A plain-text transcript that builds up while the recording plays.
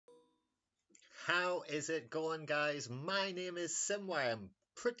How is it going, guys? My name is Simway. I'm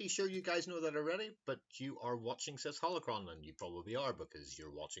pretty sure you guys know that already, but you are watching Sis Holocron, and you probably are because you're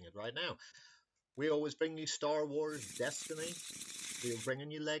watching it right now. We always bring you Star Wars Destiny. We're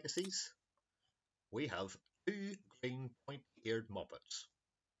bringing you Legacies. We have two green pointy-eared Muppets,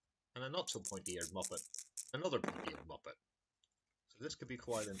 and a not so pointy-eared Muppet, another pointy-eared Muppet. So this could be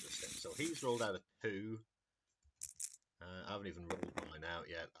quite interesting. So he's rolled out a 2. I haven't even rolled mine out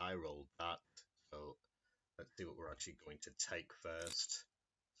yet. I rolled that. So let's see what we're actually going to take first.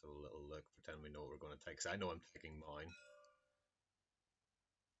 So a little look, pretend we know what we're going to take. So I know I'm taking mine.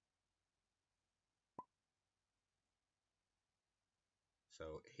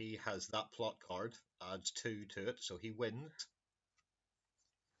 So he has that plot card, adds 2 to it, so he wins.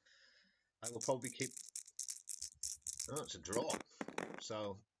 I will probably keep... Oh, it's a draw.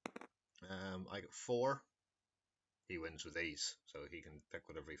 So I get 4. He wins with these, so he can pick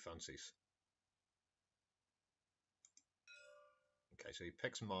whatever he fancies. Okay, so he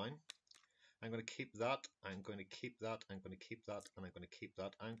picks mine. I'm going to keep that, I'm going to keep that, I'm going to keep that, and I'm going to keep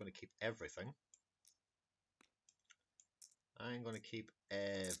that. I'm going to keep everything. I'm going to keep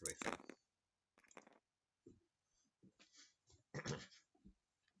everything.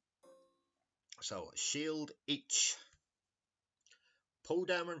 So, shield each. Poe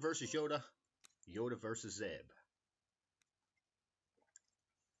Dameron versus Yoda. Yoda versus Zeb.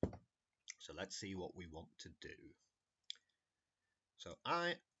 So let's see what we want to do. So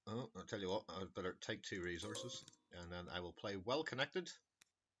I'll tell you what, I'd better take 2 resources, and then I will play Well Connected.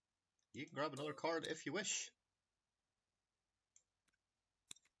 You can grab another card if you wish.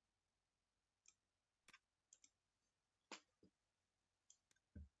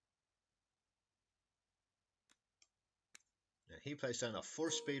 Now, he plays down a 4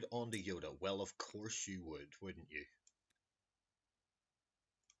 speed on the Yoda. Well, of course you would, wouldn't you?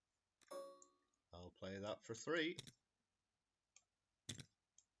 I'll play that for 3.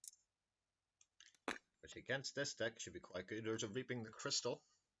 Which against this deck should be quite good. There's a Reaping the Crystal.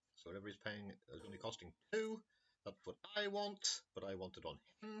 So whatever he's paying is only costing 2. That's what I want, but I want it on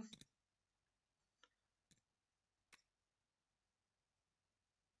him.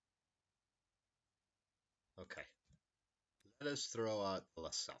 Okay. Let us throw out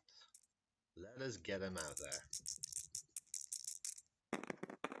Lasat. Let us get him out there.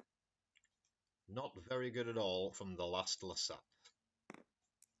 Not very good at all from the last Lasat.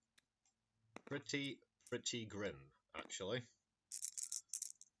 Pretty grim, actually.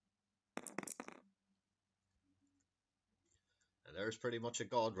 And there's pretty much a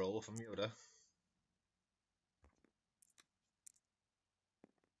god roll from Yoda.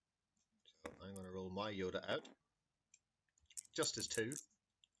 So I'm going to roll my Yoda out. Just as 2.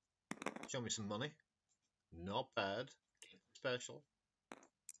 Show me some money. Not bad. Special.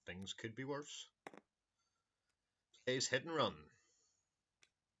 Things could be worse. Plays hit and run.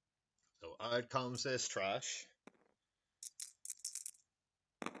 So out comes this trash.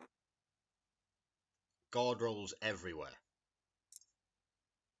 God rolls everywhere.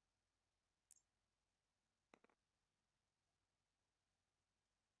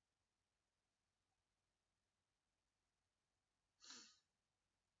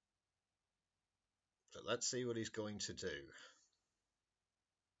 So let's see what he's going to do.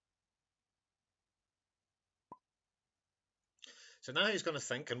 So now he's going to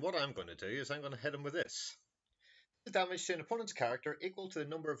think, and what I'm going to do is I'm going to hit him with this. Damage to an opponent's character equal to the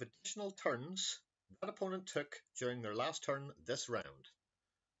number of additional turns that opponent took during their last turn this round.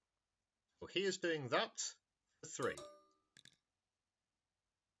 So he is doing that for 3.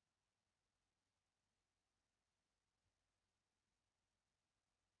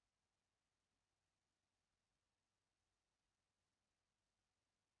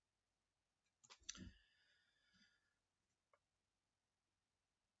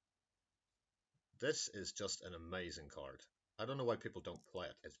 This is just an amazing card. I don't know why people don't play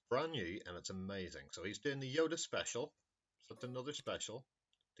it. It's brand new and it's amazing. So he's doing the Yoda special. So that's another special.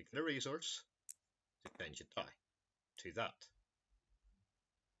 To get a resource to change a die to that.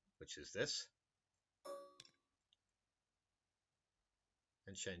 Which is this.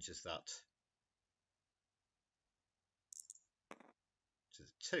 And changes that to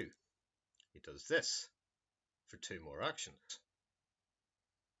the 2. He does this for 2 more actions.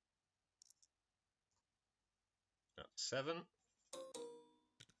 That's 7.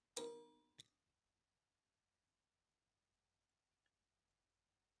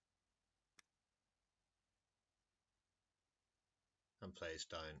 And plays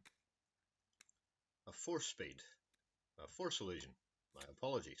down a 4 speed, a Force Illusion. My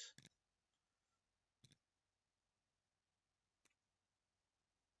apologies.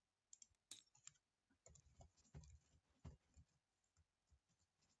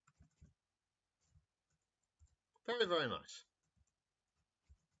 Very, very nice.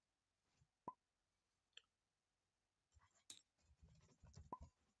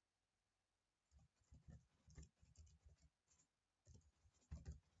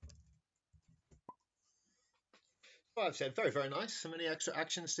 Well, I've said very, very nice. How many extra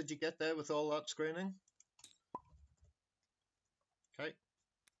actions did you get there with all that screening? Okay.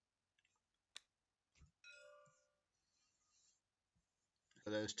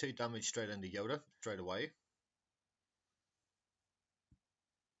 So there's 2 damage straight into Yoda, straight away.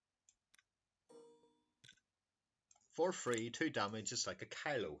 For free, 2 damage, it's like a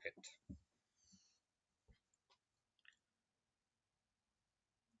Kylo hit.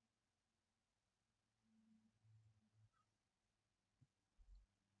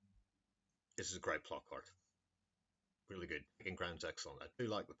 This is a great plot card. Really good. Taking ground's excellent. I do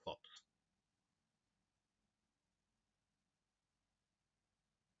like the plot.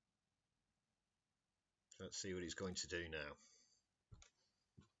 Let's see what he's going to do now.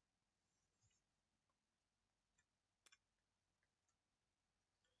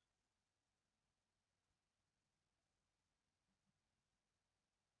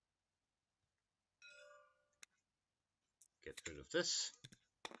 Get rid of this.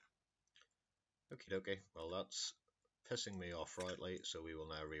 Okie dokie. Well, that's pissing me off rightly, so we will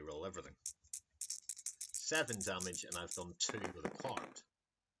now reroll everything. 7 damage, and I've done 2 with a card.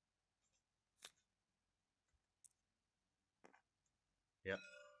 Yep,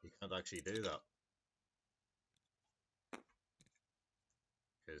 you can't actually do that.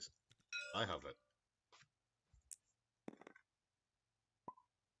 Because I have it.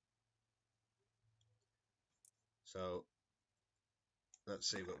 So, let's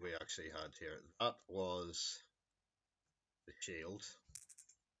see what we actually had here. That was the shield.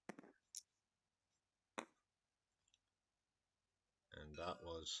 And that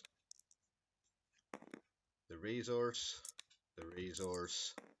was the resource,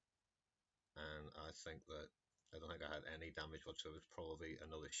 and I think that I don't think I had any damage whatsoever. It was probably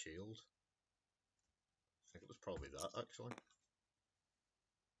another shield. I think it was probably that actually.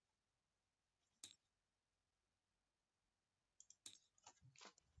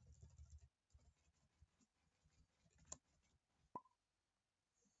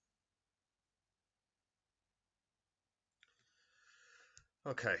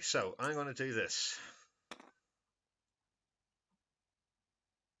 Okay, so I'm going to do this.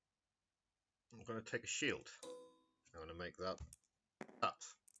 I'm going to take a shield. I'm going to make that.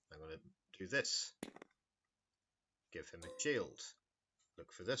 I'm going to do this. Give him a shield.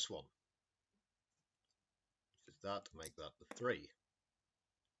 Look for this one. Which is that. Make that the 3.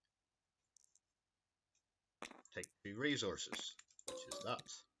 Take 2 resources. Which is that.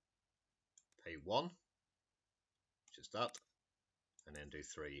 Pay 1. Which is that. And then do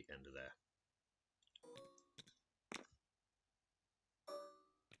 3 into there.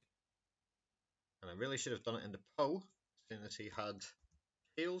 And I really should have done it into Poe, seeing as he had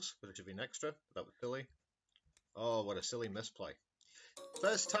heals, which would have been extra, but that was silly. Oh, what a silly misplay.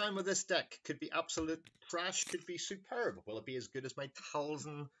 First time with this deck. Could be absolute trash, could be superb. Will it be as good as my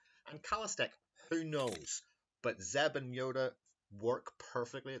Talzin and Callus deck? Who knows? But Zeb and Yoda work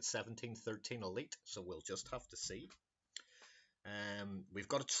perfectly at 17-13 Elite, so we'll just have to see. We've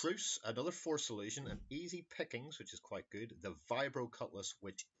got a Truce, another Force Illusion, an Easy Pickings, which is quite good, the Vibro Cutlass,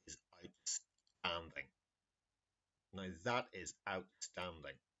 which is outstanding. Now that is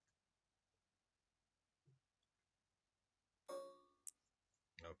outstanding.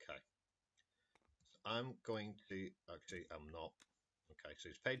 Okay. So I'm going to, actually I'm not. Okay, so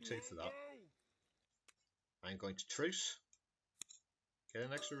he's paid 2 for that. I'm going to Truce, get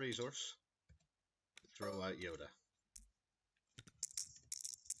an extra resource, throw out Yoda.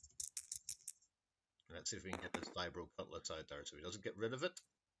 Let's see if we can get this Vibro Cutlass out there so he doesn't get rid of it.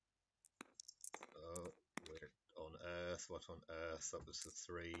 Oh, where on earth? What on earth? That was the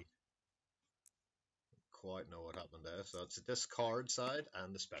 3. Quite know what happened there. So it's a discard side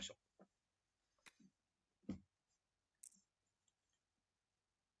and the special.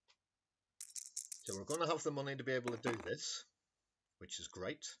 So we're going to have the money to be able to do this, which is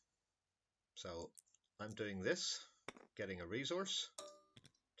great. So I'm doing this, getting a resource,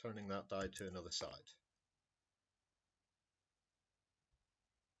 turning that die to another side.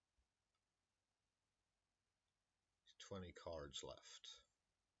 20 cards left.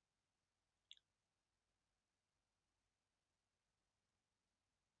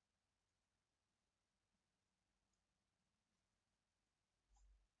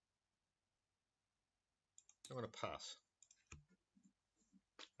 I'm going to pass.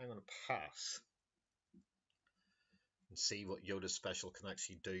 I'm going to pass and see what Yoda's special can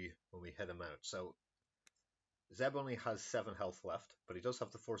actually do when we hit him out. So Zeb only has 7 health left, but he does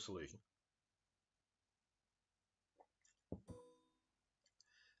have the Force Illusion.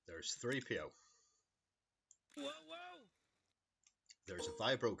 There's 3PO. Whoa, whoa! There's a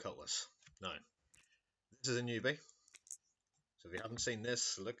Vibro Cutlass. Now, this is a newbie. So if you haven't seen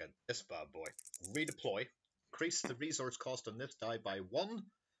this, look at this bad boy. Redeploy. Increase the resource cost on this die by 1,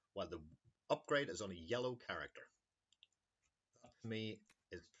 while the upgrade is on a yellow character. That to me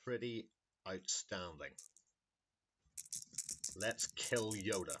is pretty outstanding. Let's kill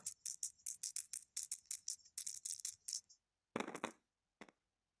Yoda.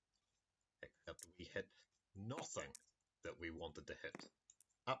 Except we hit nothing that we wanted to hit.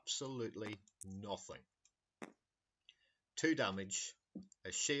 Absolutely nothing. 2 damage,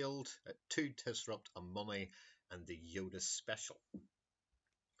 a shield, 2 disrupt, a money, and the Yoda special.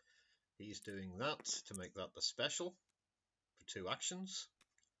 He's doing that to make that the special for 2 actions.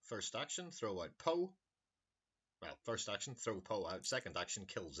 First action, throw out Poe. Well, first action, throw Poe out. Second action,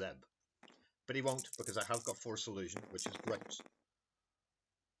 kill Zeb. But he won't, because I have got Force Illusion, which is great.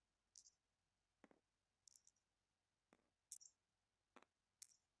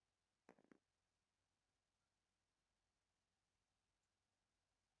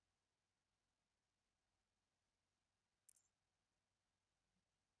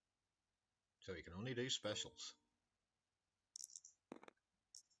 So he can only do specials.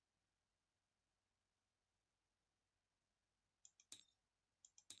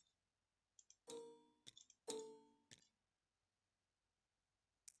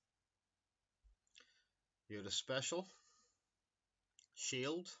 Yoda special.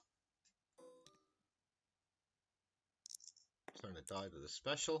 Shield. Turn a die to the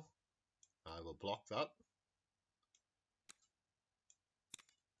special. I will block that.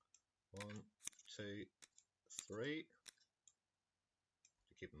 1, 2, 3.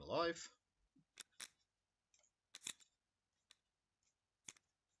 To keep him alive.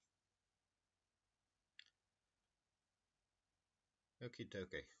 Okie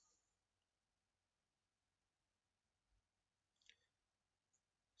dokie.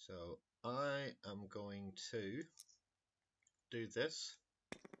 So I am going to do this.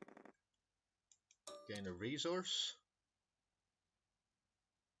 Gain a resource.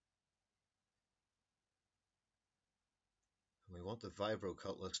 And we want the Vibro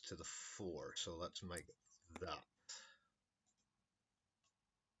Cutlass to the 4, so let's make that.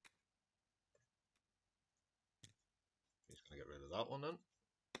 He's going to get rid of that one then.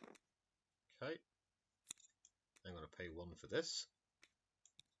 Okay. I'm going to pay 1 for this.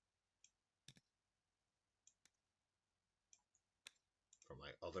 For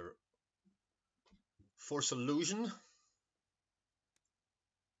my other Force Illusion.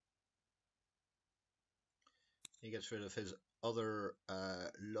 He gets rid of his other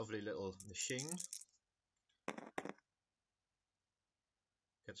lovely little machine.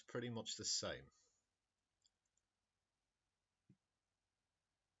 Gets pretty much the same.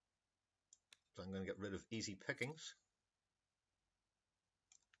 So I'm going to get rid of easy pickings.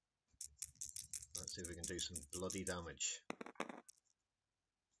 Let's see if we can do some bloody damage.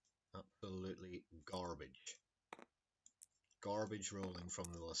 Absolutely garbage. Garbage rolling from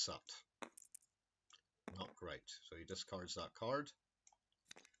the Lasat. Not great. So he discards that card.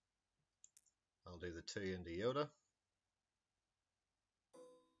 I'll do the 2 into Yoda.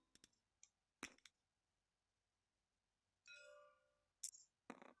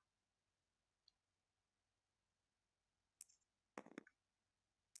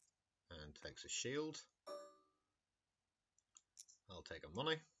 And takes a shield. I'll take a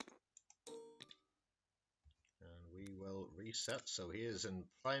money. And we will reset. So he is in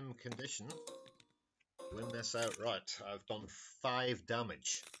prime condition. Win this outright. I've done 5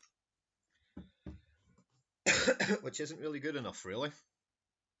 damage. Which isn't really good enough, really.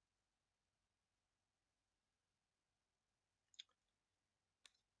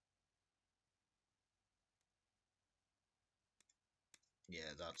 Yeah,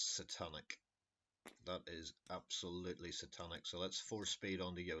 that's satanic. That is absolutely satanic. So let's 4 speed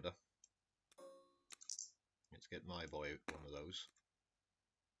on the Yoda. Let's get my boy one of those.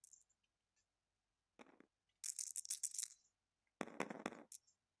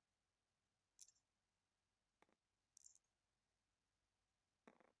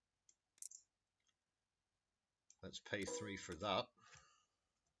 Let's pay 3 for that.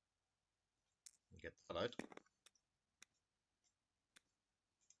 Get that out.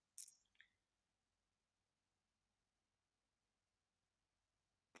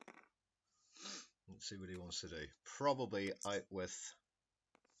 Let's see what he wants to do. Probably out with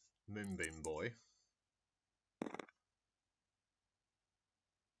Moonbeam Boy.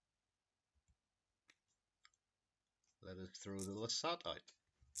 throw the Lasat out.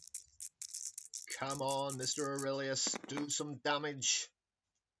 Come on, Mr. Aurelius, do some damage.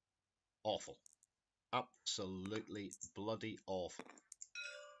 Awful. Absolutely bloody awful.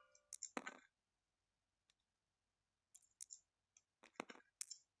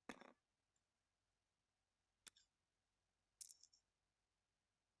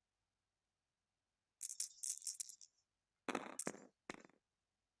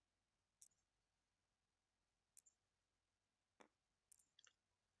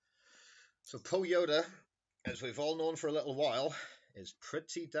 So Yoda, as we've all known for a little while, is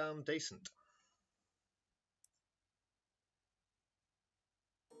pretty damn decent.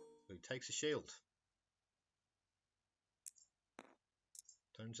 So he takes a shield.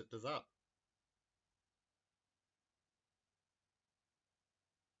 Turns it to that.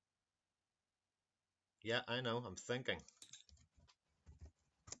 Yeah, I know, I'm thinking.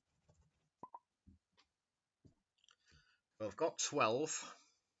 Well, I've got 12.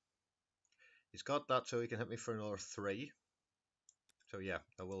 He's got that so he can hit me for another 3. So yeah,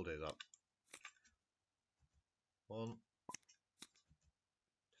 I will do that. 1,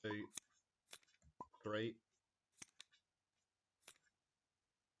 2, 3.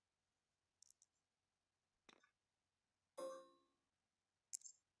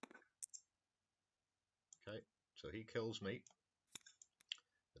 Okay, so he kills me.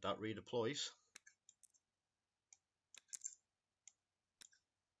 But that redeploys.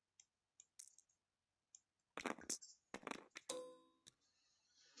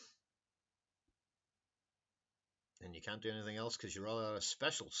 And you can't do anything else because you're all out of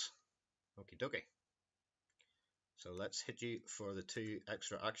specials. Okie dokie. So let's hit you for the 2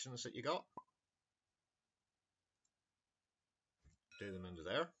 extra actions that you got. Do them into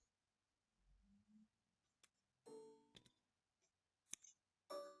there.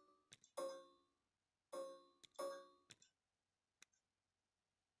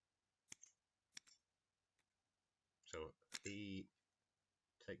 So he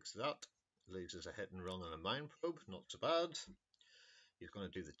takes that, leaves us a hit and run and a mind probe, not so bad. He's going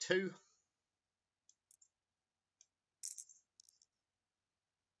to do the 2.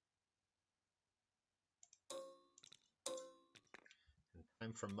 And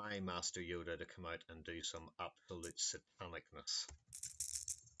time for my Master Yoda to come out and do some absolute satanicness.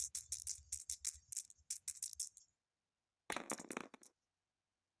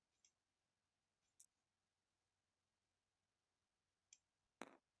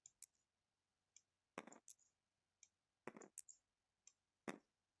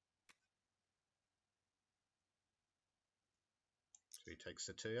 So he takes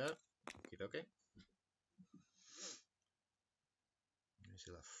the 2 out. Okie dokie. He's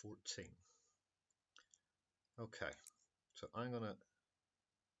left 14. Okay, so I'm going to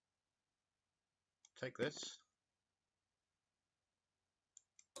take this.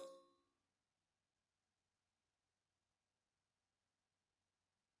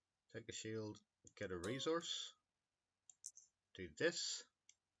 Take a shield, get a resource. Do this.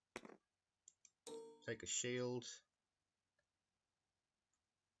 Take a shield.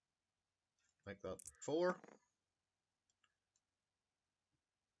 Make that 4.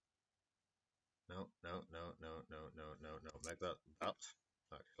 No, no, no, no, no, no, no, no. Make that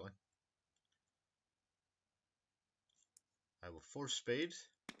actually. I will force speed.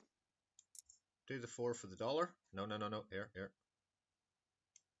 Do the 4 for the dollar. No, no, no, no. Here, here.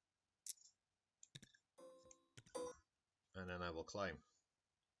 And then I will climb.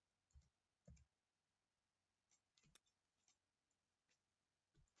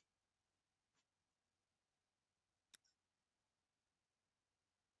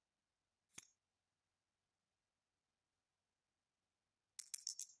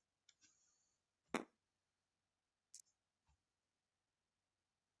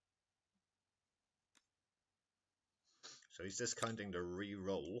 So he's discounting the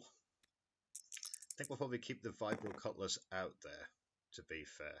re-roll. I think we'll probably keep the Vibro Cutlass out there, to be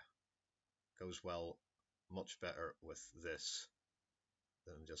fair. Goes well, much better with this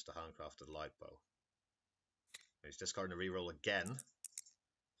than just a handcrafted light bow. He's discarding a re-roll again.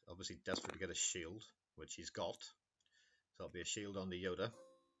 Obviously desperate to get a shield, which he's got. So that'll be a shield on the Yoda.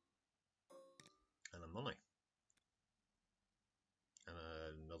 And a money. And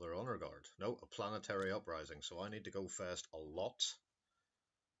another honor guard. No, a planetary uprising. So I need to go first a lot.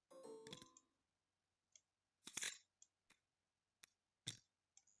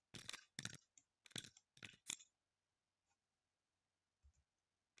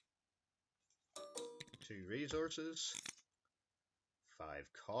 Two resources. 5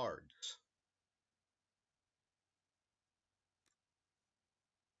 cards.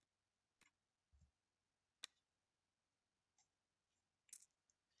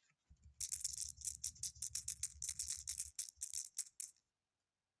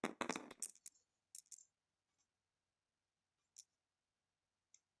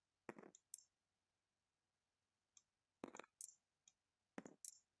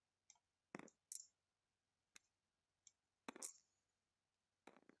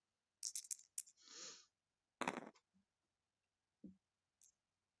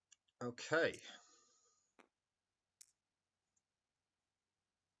 Okay.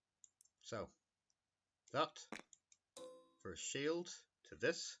 So, that for a shield to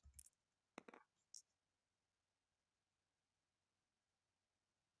this.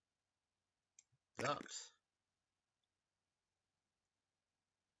 That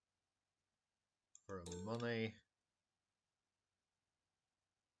for a money.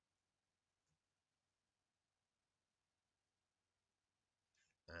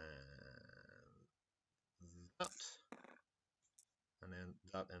 And that. And then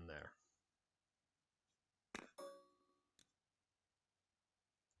that in there.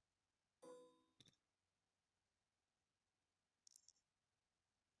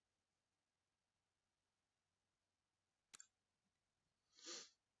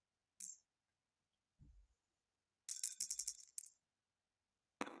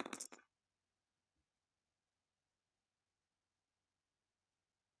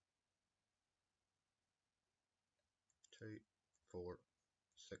 Two, 4,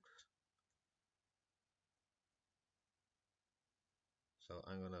 6. So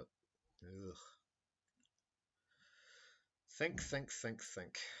I'm gonna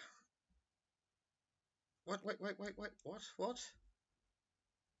think. What? Wait. What?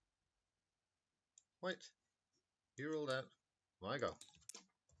 Wait. You rolled out. I go.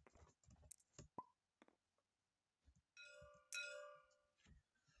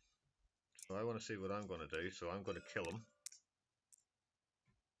 So I want to see what I'm going to do. So I'm going to kill him.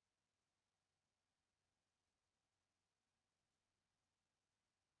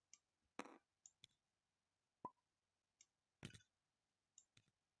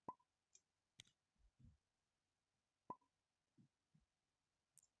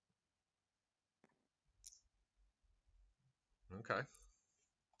 Okay.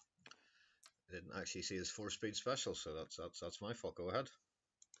 I didn't actually see his 4-speed special, so that's my fault. Go ahead.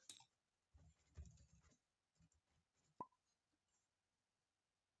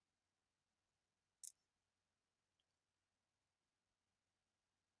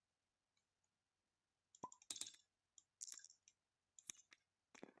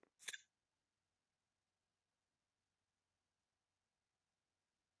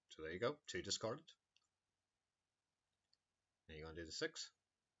 So there you go. 2 discarded. And you're going to do the 6.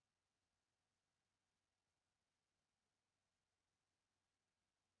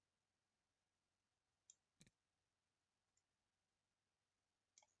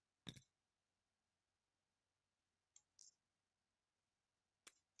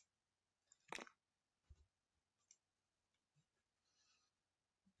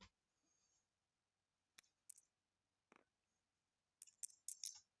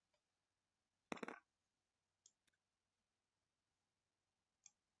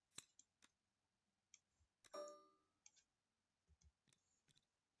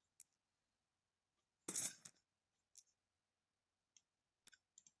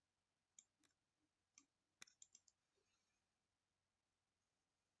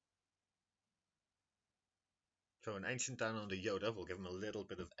 So an ancient down on the Yoda will give him a little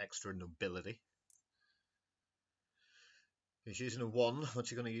bit of extra nobility. He's using a 1.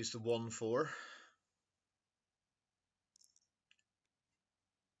 What's he going to use the 1 for?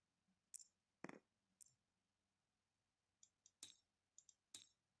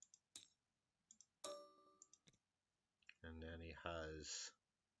 And then he has,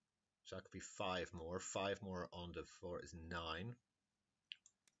 so that could be 5 more. 5 more on the 4 is 9.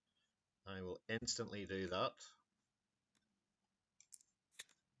 I will instantly do that.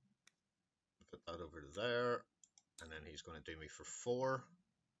 Put that over there. And then he's going to do me for 4.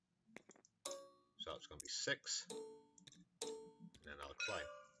 So that's going to be 6. And then I'll climb.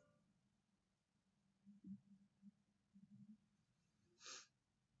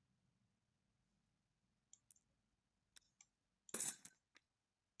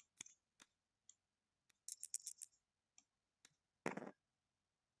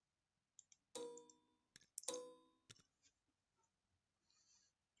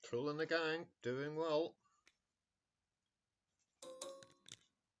 Cool in the gang, doing well.